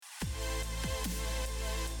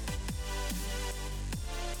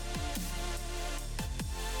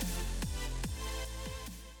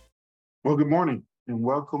Well, good morning and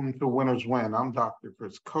welcome to Winners Win. I'm Dr.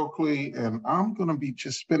 Chris Coakley, and I'm going to be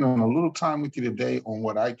just spending a little time with you today on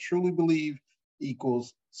what I truly believe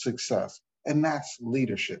equals success, and that's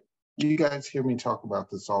leadership. You guys hear me talk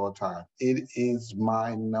about this all the time. It is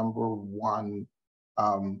my number one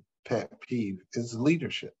pet peeve is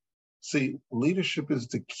leadership. See, leadership is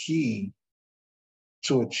the key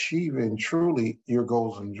to achieving truly your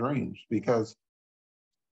goals and dreams because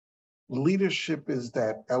leadership is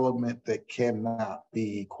that element that cannot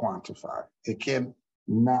be quantified. It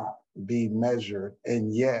cannot be measured,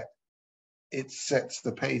 and yet it sets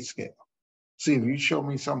the pay scale. See, if you show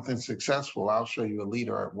me something successful, I'll show you a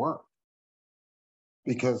leader at work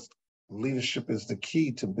because leadership is the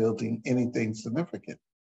key to building anything significant.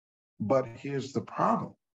 But here's the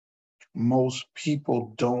problem. Most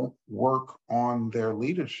people don't work on their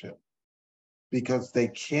leadership because they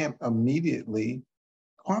can't immediately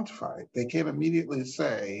quantify it. They can't immediately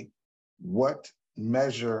say what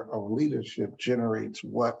measure of leadership generates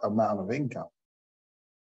what amount of income.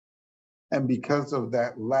 And because of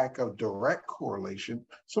that lack of direct correlation,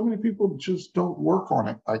 so many people just don't work on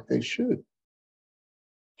it like they should.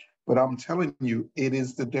 But I'm telling you, it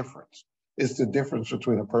is the difference. It's the difference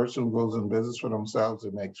between a person who goes in business for themselves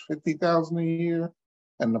and makes 50,000 a year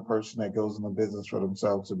and the person that goes in the business for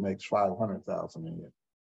themselves and makes 500,000 a year.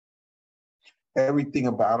 Everything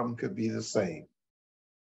about them could be the same,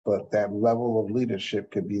 but that level of leadership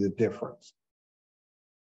could be the difference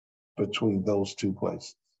between those two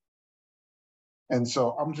places. And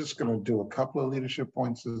so I'm just going to do a couple of leadership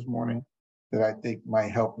points this morning that I think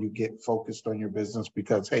might help you get focused on your business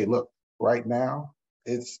because, hey, look, right now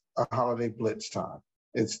it's a holiday blitz time.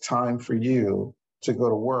 It's time for you to go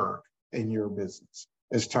to work in your business.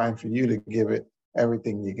 It's time for you to give it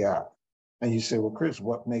everything you got. And you say, well, Chris,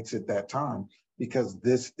 what makes it that time? Because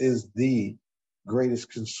this is the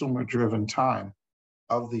greatest consumer driven time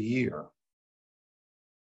of the year.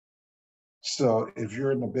 So if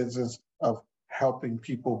you're in the business of helping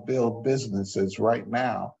people build businesses, right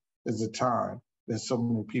now is a time that so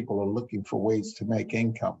many people are looking for ways to make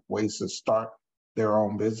income, ways to start their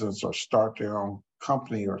own business or start their own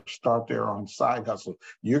company or start their own side hustle.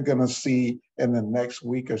 You're going to see in the next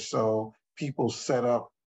week or so, people set up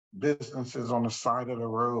businesses on the side of the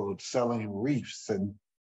road selling wreaths and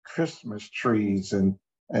Christmas trees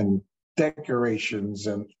and decorations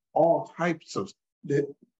and all types of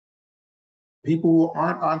people who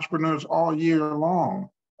aren't entrepreneurs all year long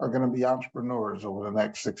are going to be entrepreneurs over the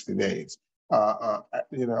next 60 days,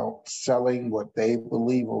 selling what they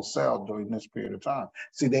believe will sell during this period of time.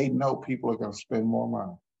 See, they know people are going to spend more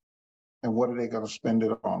money. And what are they going to spend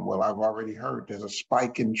it on? Well, I've already heard there's a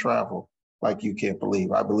spike in travel like you can't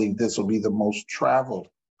believe. I believe this will be the most traveled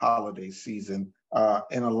holiday season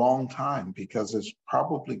in a long time because it's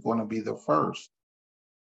probably going to be the first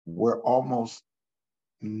where almost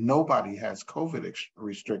nobody has COVID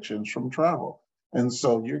restrictions from travel. And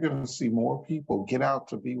so you're going to see more people get out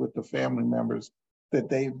to be with the family members that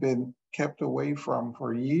they've been kept away from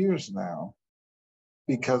for years now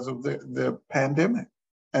because of the pandemic.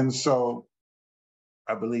 And so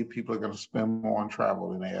I believe people are going to spend more on travel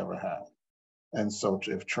than they ever have. And so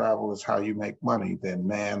if travel is how you make money, then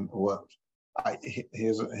man, what?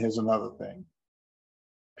 Here's another thing.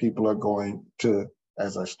 People are going to,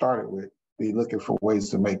 as I started with, be looking for ways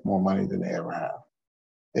to make more money than they ever have.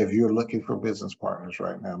 If you're looking for business partners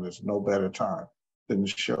right now, there's no better time than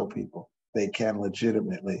to show people they can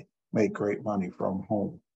legitimately make great money from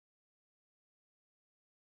home.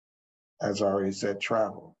 As I already said,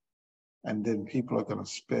 travel. And then people are going to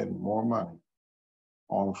spend more money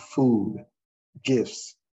on food,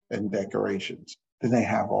 gifts, and decorations than they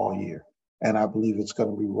have all year. And I believe it's going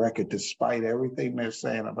to be record despite everything they're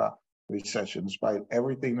saying about recession, despite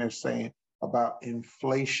everything they're saying about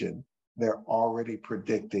inflation. They're already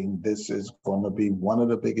predicting this is going to be one of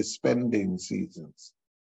the biggest spending seasons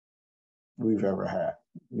we've ever had.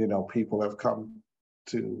 People have come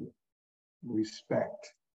to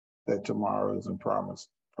respect that tomorrow isn't promised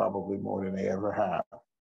probably more than they ever have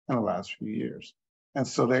in the last few years. And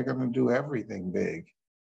so they're going to do everything big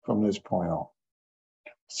from this point on.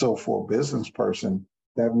 So for a business person,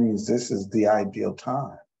 that means this is the ideal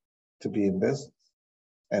time to be in business.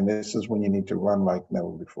 And this is when you need to run like never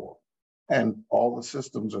before. And all the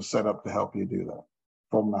systems are set up to help you do that.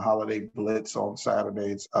 From the holiday blitz on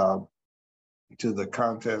Saturdays to the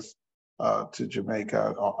contest to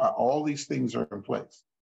Jamaica, all these things are in place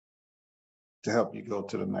to help you go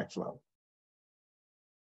to the next level.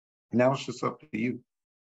 Now it's just up to you.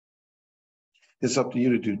 It's up to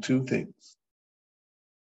you to do two things: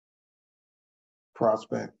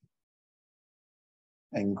 prospect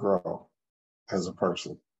and grow. as a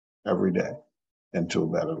person every day into a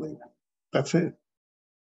better leader. That's it.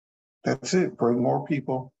 That's it. Bring more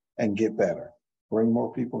people and get better. Bring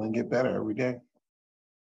more people and get better every day.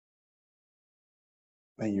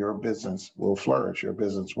 And your business will flourish. Your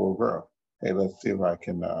business will grow. Hey, let's see if I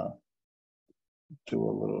can do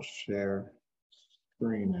a little share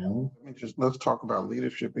screen now. Let's talk about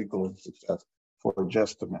leadership equals success for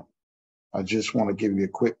just a minute. I just want to give you a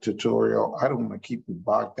quick tutorial. I don't want to keep you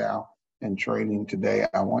bogged down in training today.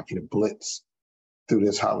 I want you to blitz through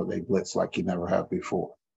this holiday blitz like you never have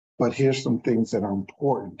before. But here's some things that are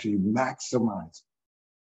important to maximize,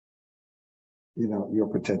 your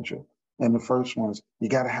potential. And the first one is you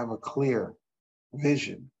got to have a clear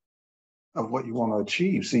vision of what you want to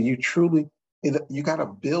achieve. So you got to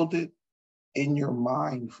build it in your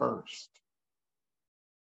mind first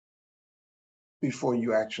before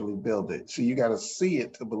you actually build it. So you got to see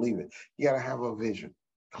it to believe it. You got to have a vision,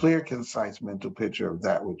 clear, concise mental picture of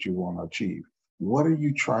that which you want to achieve. What are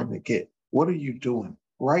you trying to get? What are you doing?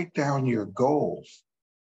 Write down your goals.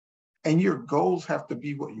 And your goals have to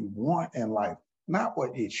be what you want in life, not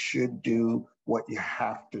what you should do, what you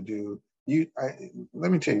have to do.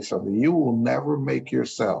 Let me tell you something. You will never make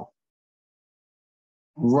yourself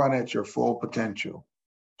run at your full potential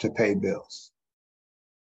to pay bills.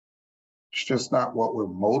 It's just not what we're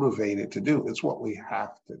motivated to do. It's what we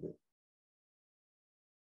have to do.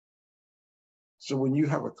 So when you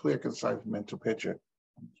have a clear, concise mental picture,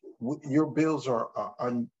 your bills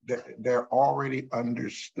they're already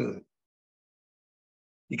understood.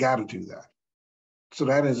 You got to do that. So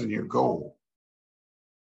that isn't your goal.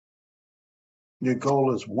 Your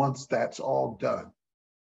goal is once that's all done,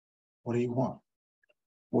 what do you want?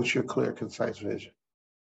 What's your clear, concise vision?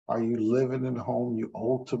 Are you living in the home you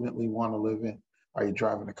ultimately want to live in? Are you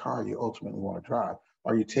driving a car you ultimately want to drive?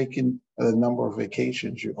 Are you taking the number of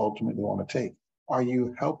vacations you ultimately want to take? Are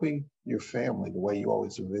you helping your family the way you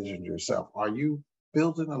always envisioned yourself? Are you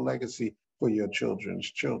building a legacy for your children's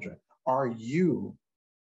children? Are you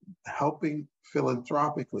helping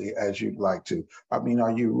philanthropically as you'd like to? I mean,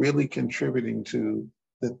 are you really contributing to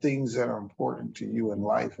the things that are important to you in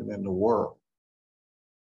life and in the world?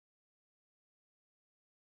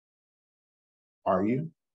 Are you?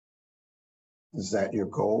 Is that your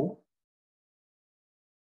goal?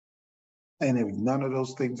 And if none of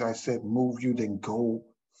those things I said move you, then go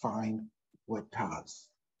find what does.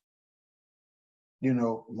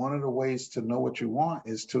 One of the ways to know what you want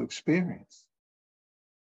is to experience.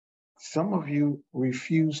 Some of you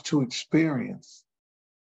refuse to experience,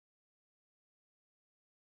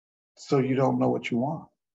 so you don't know what you want.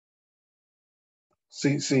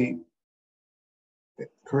 See,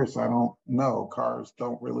 Chris, I don't know. Cars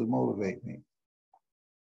don't really motivate me.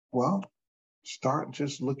 Well, start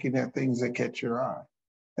just looking at things that catch your eye,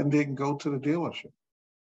 and then go to the dealership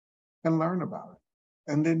and learn about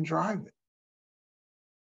it, and then drive it.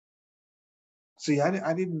 See, I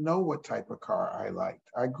didn't know what type of car I liked.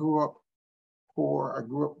 I grew up poor. I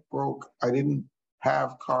grew up broke. I didn't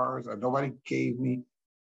have cars. Nobody gave me.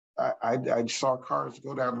 I saw cars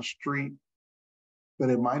go down the street, but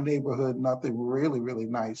in my neighborhood, nothing really, really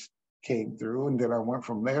nice came through. And then I went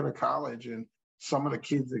from there to college, and some of the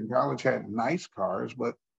kids in college had nice cars,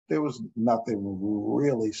 but there was nothing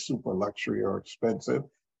really super luxury or expensive.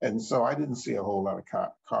 And so I didn't see a whole lot of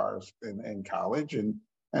cars in college.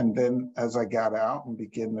 And then as I got out and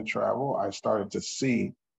began to travel, I started to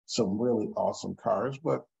see some really awesome cars,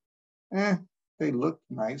 but they looked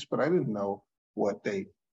nice, but I didn't know what they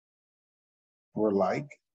were like.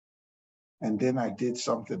 And then I did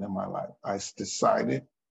something in my life. I decided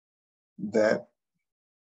that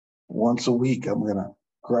once a week, I'm going to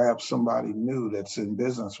grab somebody new that's in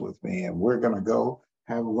business with me, and we're going to go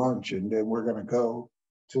have lunch, and then we're going to go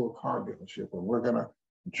to a car dealership, and we're going to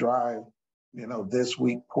drive, this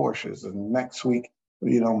week Porsches, and next week,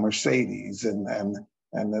 Mercedes, and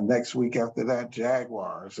the next week after that,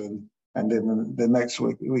 Jaguars, and then the next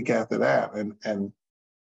week after that, and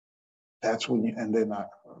that's when and then I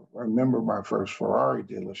remember my first Ferrari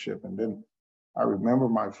dealership, and then I remember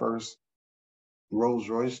my first Rolls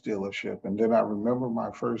Royce dealership, and then I remember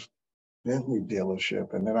my first Bentley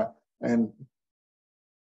dealership, and I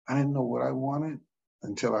didn't know what I wanted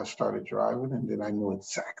until I started driving, and then I knew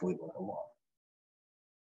exactly what I wanted.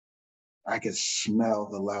 I could smell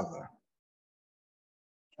the leather.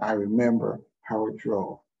 I remember how it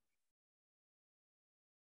drove.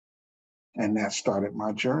 And that started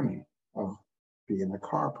my journey of being a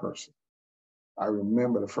car person. I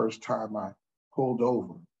remember the first time I pulled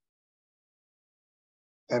over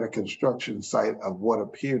at a construction site of what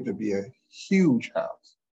appeared to be a huge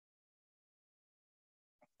house.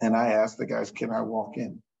 And I asked the guys, can I walk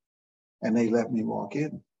in? And they let me walk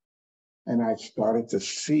in. And I started to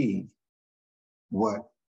see what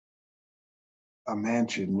a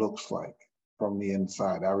mansion looks like from the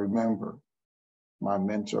inside. I remember my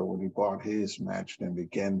mentor when he bought his mansion and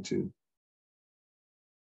began to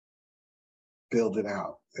build it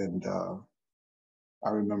out. And I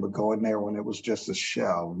remember going there when it was just a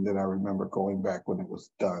shell. And then I remember going back when it was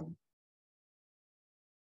done.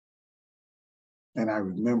 And I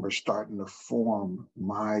remember starting to form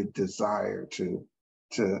my desire to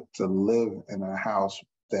live in a house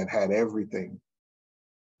that had everything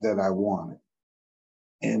that I wanted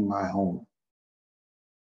in my home.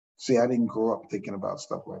 See, I didn't grow up thinking about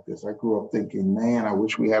stuff like this. I grew up thinking, man, I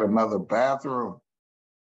wish we had another bathroom.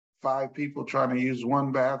 5 people trying to use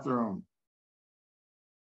one bathroom.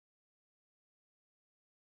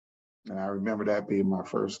 And I remember that being my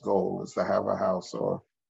first goal, is to have a house or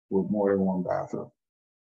with more than one bathroom.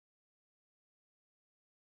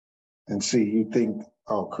 And see, you think,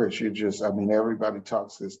 oh, Chris, you're just, I mean, everybody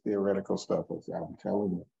talks this theoretical stuff. I'm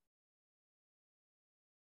telling you.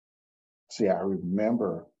 See, I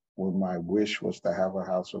remember when my wish was to have a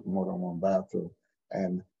house with more than one bathroom,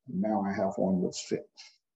 and now I have one with 6.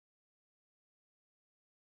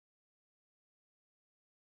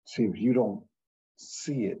 See, if you don't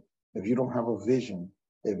see it, if you don't have a vision,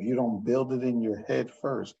 if you don't build it in your head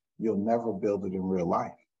first, you'll never build it in real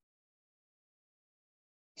life.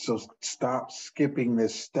 So stop skipping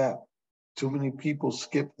this step. Too many people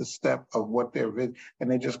skip the step of what they're vision,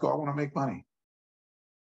 and they just go, I want to make money.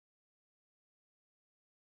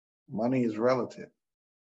 Money is relative.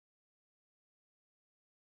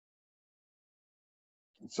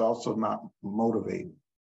 It's also not motivating.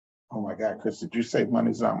 Oh my God, Chris, did you say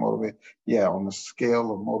money's not motivating? Yeah, on the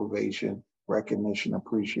scale of motivation, recognition,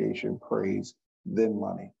 appreciation, praise, then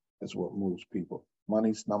money is what moves people.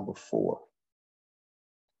 Money's number 4.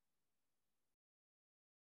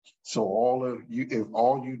 So all of you, if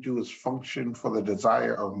all you do is function for the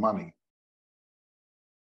desire of money,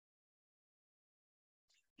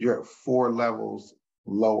 you're at 4 levels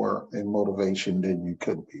lower in motivation than you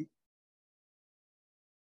could be.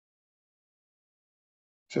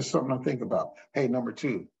 Just something to think about. Hey, number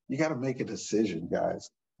 2, you got to make a decision, guys.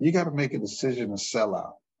 You got to make a decision to sell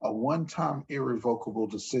out, a one-time irrevocable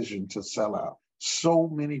decision to sell out. So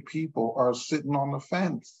many people are sitting on the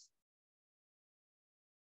fence.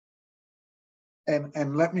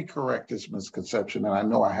 And let me correct this misconception, and I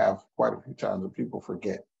know I have quite a few times that people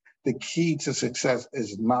forget. The key to success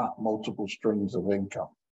is not multiple streams of income.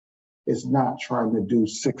 It's not trying to do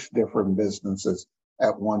 6 different businesses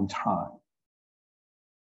at one time.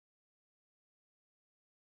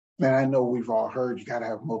 And I know we've all heard you got to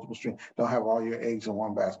have multiple streams. Don't have all your eggs in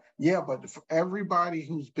one basket. Yeah, but for everybody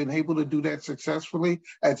who's been able to do that successfully,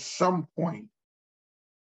 at some point,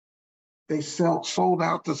 they sold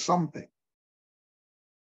out to something.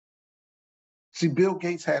 See, Bill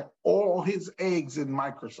Gates had all his eggs in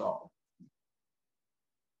Microsoft.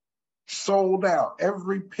 Sold out,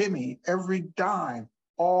 every penny, every dime,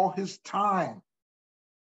 all his time,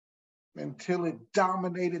 until it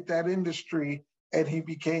dominated that industry and he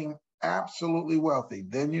became absolutely wealthy.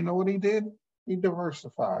 Then you know what he did? He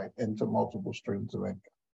diversified into multiple streams of income.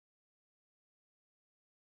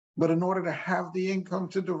 But in order to have the income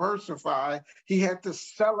to diversify, he had to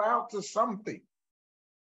sell out to something.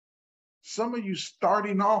 Some of you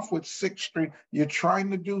starting off with 6 streams, you're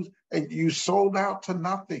trying to do, and you sold out to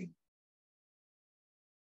nothing.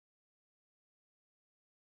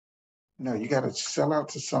 No, you got to sell out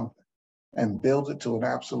to something and build it to an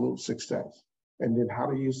absolute success. And then how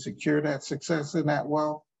do you secure that success and that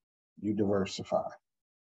wealth? You diversify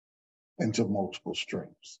into multiple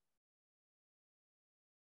streams.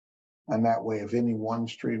 And that way, if any one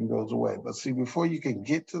stream goes away. But see, before you can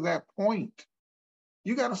get to that point,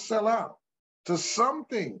 you got to sell out to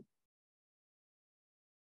something.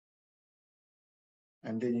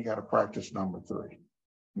 And then you got to practice number 3.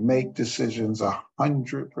 Make decisions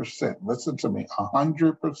 100%. Listen to me,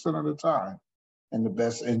 100% of the time in the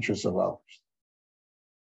best interest of others.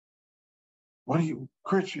 What are you,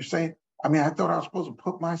 Chris, you're saying? I mean, I thought I was supposed to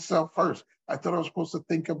put myself first. I thought I was supposed to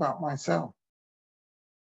think about myself.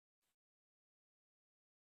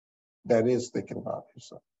 That is thinking about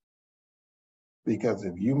yourself. Because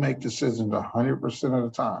if you make decisions 100% of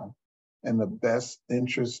the time in the best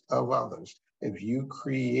interest of others, if you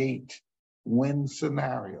create win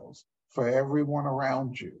scenarios for everyone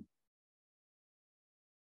around you,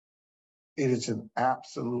 it is an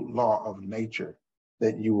absolute law of nature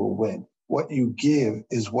that you will win. What you give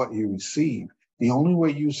is what you receive. The only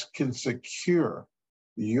way you can secure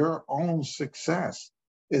your own success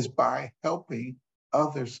is by helping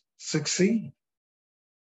others succeed.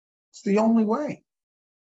 It's the only way.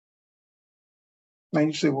 Now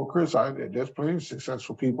you say, well, Chris, there's plenty of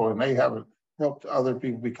successful people and they haven't helped other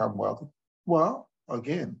people become wealthy. Well,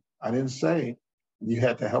 again, I didn't say you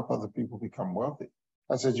had to help other people become wealthy.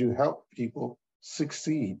 I said you help people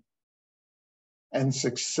succeed. And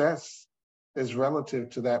success is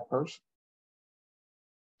relative to that person.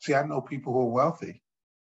 See, I know people who are wealthy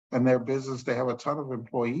and their business, they have a ton of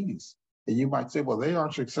employees. And you might say, well, they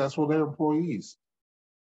aren't successful, they're employees.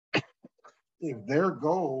 If their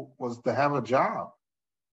goal was to have a job,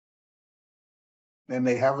 then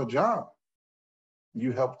they have a job.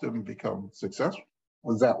 You help them become successful,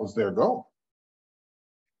 because that was their goal.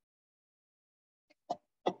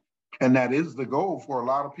 And that is the goal for a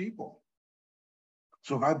lot of people.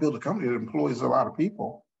 So if I build a company that employs a lot of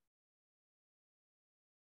people,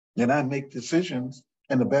 then I make decisions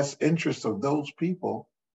in the best interest of those people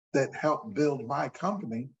that help build my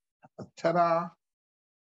company. Ta-da!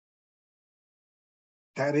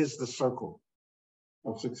 That is the circle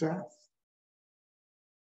of success.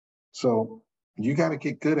 So you got to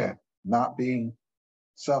get good at not being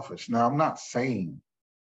selfish. Now, I'm not saying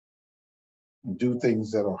do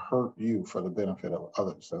things that'll hurt you for the benefit of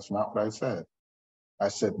others. That's not what I said. I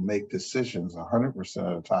said make decisions 100%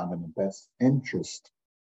 of the time in the best interest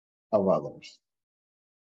of others.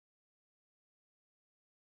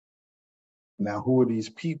 Now, who are these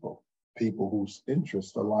people? People whose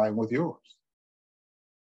interests align with yours.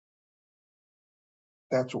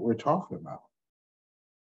 That's what we're talking about.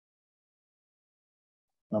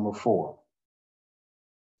 Number 4,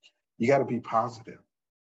 you got to be positive.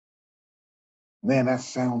 Man, that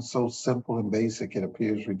sounds so simple and basic, it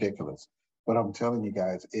appears ridiculous. But I'm telling you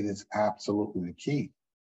guys, it is absolutely the key.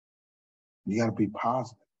 You got to be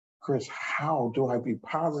positive. Chris, how do I be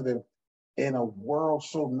positive in a world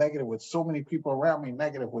so negative, with so many people around me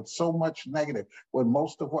negative, with so much negative, when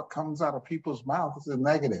most of what comes out of people's mouths is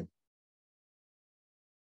negative?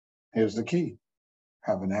 Here's the key.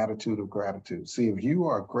 Have an attitude of gratitude. See, if you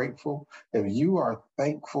are grateful, if you are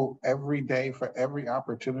thankful every day for every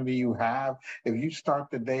opportunity you have, if you start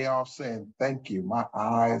the day off saying, thank you, my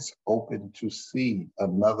eyes open to see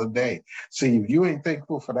another day. See, if you ain't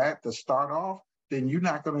thankful for that to start off, then you're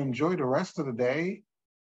not going to enjoy the rest of the day.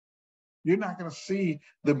 You're not going to see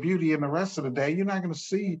the beauty in the rest of the day. You're not going to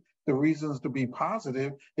see the reasons to be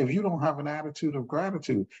positive if you don't have an attitude of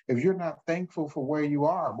gratitude. If you're not thankful for where you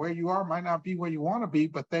are might not be where you want to be,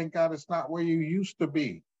 but thank God it's not where you used to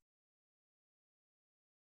be.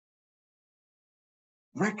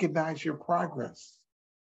 Recognize your progress.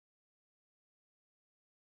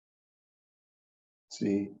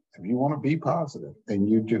 See, if you want to be positive, and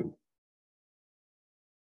you do,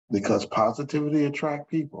 because positivity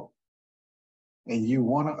attracts people, and you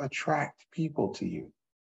want to attract people to you,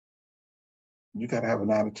 you got to have an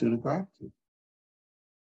attitude of gratitude.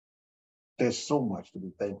 There's so much to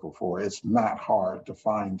be thankful for. It's not hard to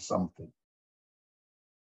find something.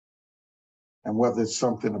 And whether it's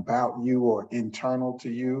something about you or internal to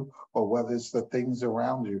you, or whether it's the things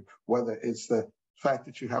around you, whether it's the fact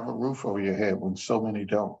that you have a roof over your head when so many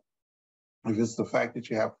don't, if it's the fact that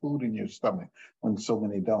you have food in your stomach when so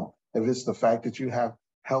many don't, if it's the fact that you have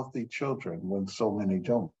healthy children when so many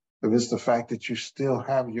don't, if it's the fact that you still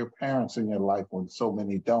have your parents in your life when so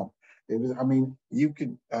many don't. You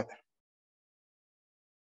can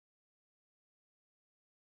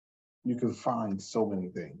find so many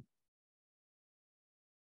things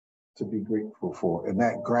to be grateful for. And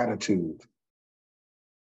that gratitude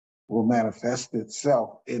will manifest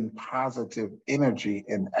itself in positive energy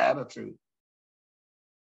and attitude,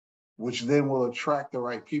 which then will attract the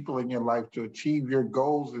right people in your life to achieve your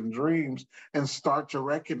goals and dreams and start to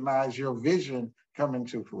recognize your vision coming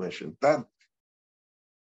to fruition.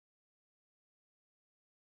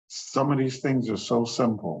 Some of these things are so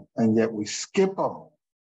simple, and yet we skip them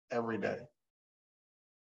every day.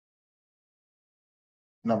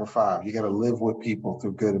 Number 5, you got to live with people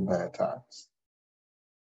through good and bad times.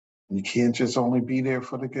 You can't just only be there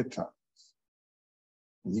for the good times.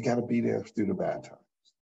 You got to be there through the bad times.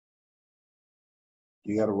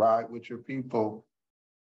 You got to ride with your people.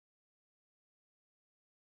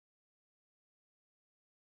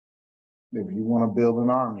 If you want to build an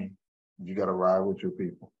army, you got to ride with your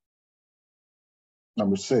people.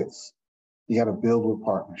 Number 6, you got to build with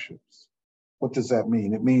partnerships. What does that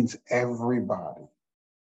mean? It means everybody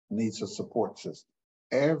needs a support system.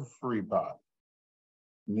 Everybody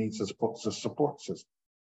needs a support system.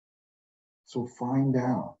 So find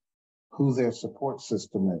out who their support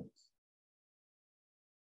system is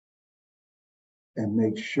and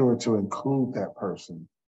make sure to include that person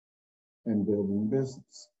in building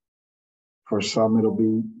business. For some, it'll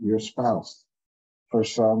be your spouse. For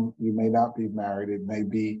some, you may not be married. It may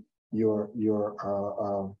be your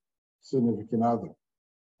significant other.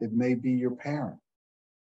 It may be your parent.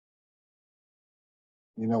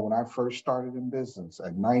 You know, when I first started in business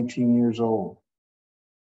at 19 years old,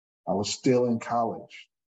 I was still in college.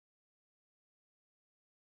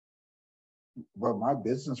 But my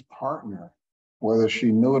business partner, whether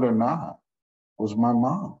she knew it or not, was my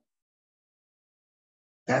mom.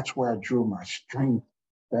 That's where I drew my strength.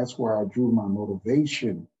 That's where I drew my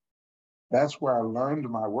motivation. That's where I learned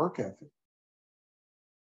my work ethic.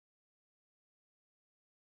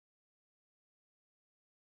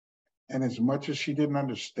 And as much as she didn't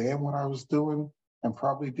understand what I was doing and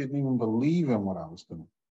probably didn't even believe in what I was doing,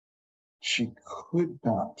 she could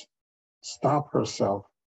not stop herself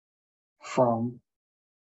from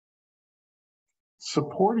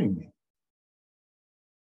supporting me.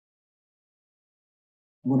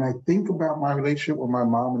 When I think about my relationship with my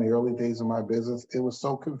mom in the early days of my business, it was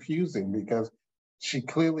so confusing because she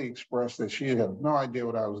clearly expressed that she had no idea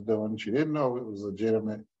what I was doing. She didn't know it was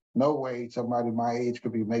legitimate. No way somebody my age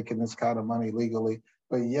could be making this kind of money legally.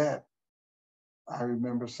 But yet, I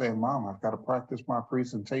remember saying, Mom, I've got to practice my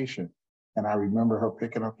presentation. And I remember her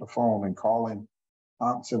picking up the phone and calling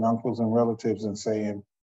aunts and uncles and relatives and saying,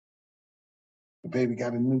 the baby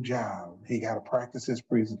got a new job. He got to practice his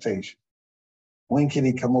presentation. When can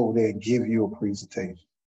he come over there and give you a presentation?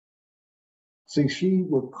 See, she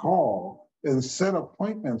would call and set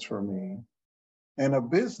appointments for me in a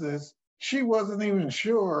business she wasn't even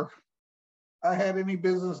sure I had any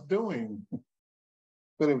business doing.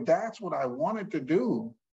 But if that's what I wanted to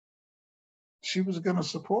do, she was going to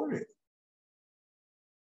support it.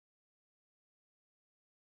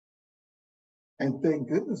 And thank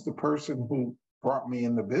goodness the person who brought me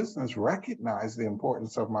into business recognized the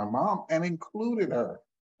importance of my mom and included her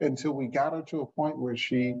until we got her to a point where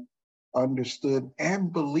she understood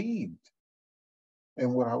and believed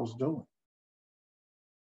in what I was doing.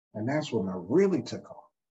 And that's when I really took off.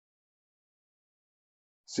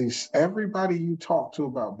 See, everybody you talk to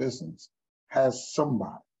about business has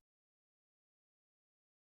somebody.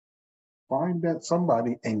 Find that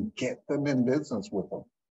somebody and get them in business with them.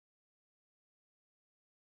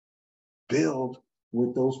 Build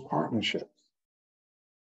with those partnerships.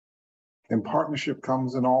 And partnership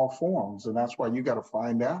comes in all forms. And that's why you got to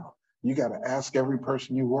find out. You got to ask every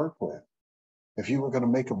person you work with. If you were going to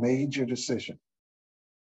make a major decision,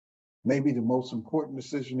 maybe the most important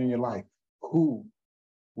decision in your life, who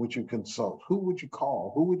would you consult? Who would you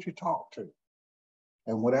call? Who would you talk to?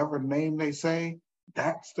 And whatever name they say,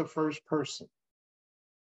 that's the first person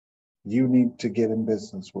you need to get in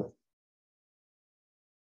business with.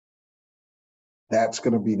 That's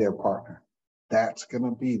going to be their partner. That's going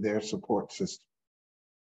to be their support system.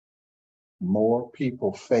 More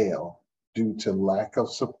people fail due to lack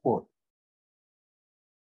of support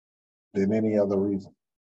than any other reason.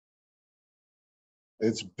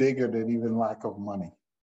 It's bigger than even lack of money.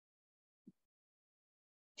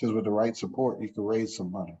 Because with the right support, you can raise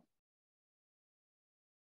some money.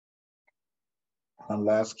 And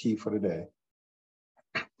last key for the day,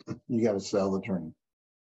 you got to sell the dream.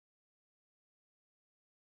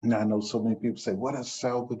 Now, I know so many people say, what does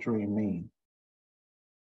sell the dream mean?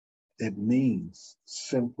 It means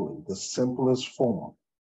simply, the simplest form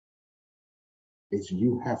is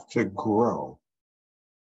you have to grow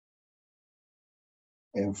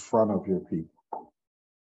in front of your people.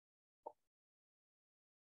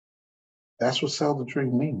 That's what sell the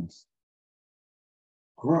dream means.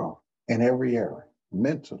 Grow in every area,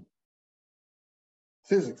 mentally,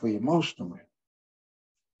 physically, emotionally,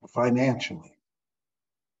 financially.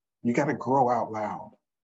 You got to grow out loud.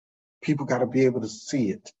 People got to be able to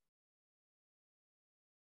see it.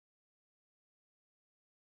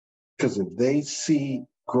 Because if they see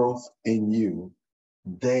growth in you,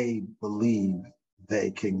 they believe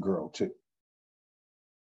they can grow too.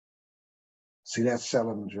 See, that's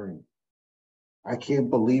selling the dream. I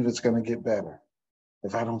can't believe it's going to get better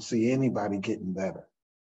if I don't see anybody getting better.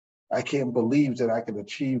 I can't believe that I can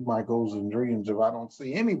achieve my goals and dreams if I don't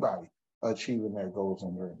see anybody achieving their goals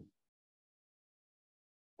and dreams.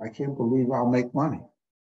 I can't believe I'll make money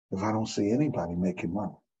if I don't see anybody making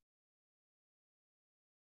money.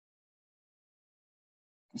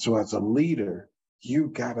 So as a leader, you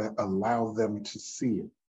got to allow them to see it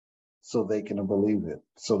so they can believe it,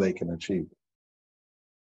 so they can achieve it.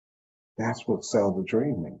 That's what sell the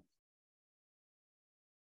dream means.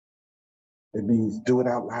 It means do it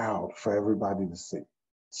out loud for everybody to see.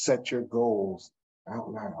 Set your goals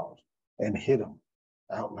out loud and hit them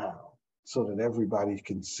out loud so that everybody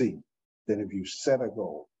can see then if you set a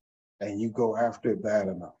goal and you go after it bad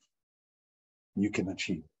enough, you can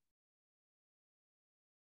achieve it.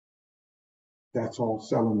 That's all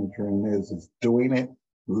selling the dream is doing it,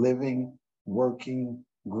 living, working,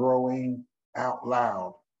 growing out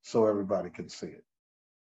loud so everybody can see it.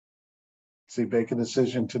 See, make a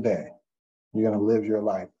decision today. You're going to live your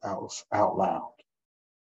life out loud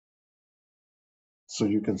so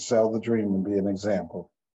you can sell the dream and be an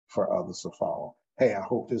example for others to follow. Hey, I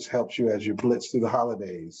hope this helps you as you blitz through the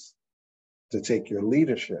holidays to take your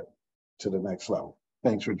leadership to the next level.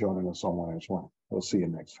 Thanks for joining us on Winners Win. We'll see you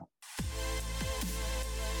next time.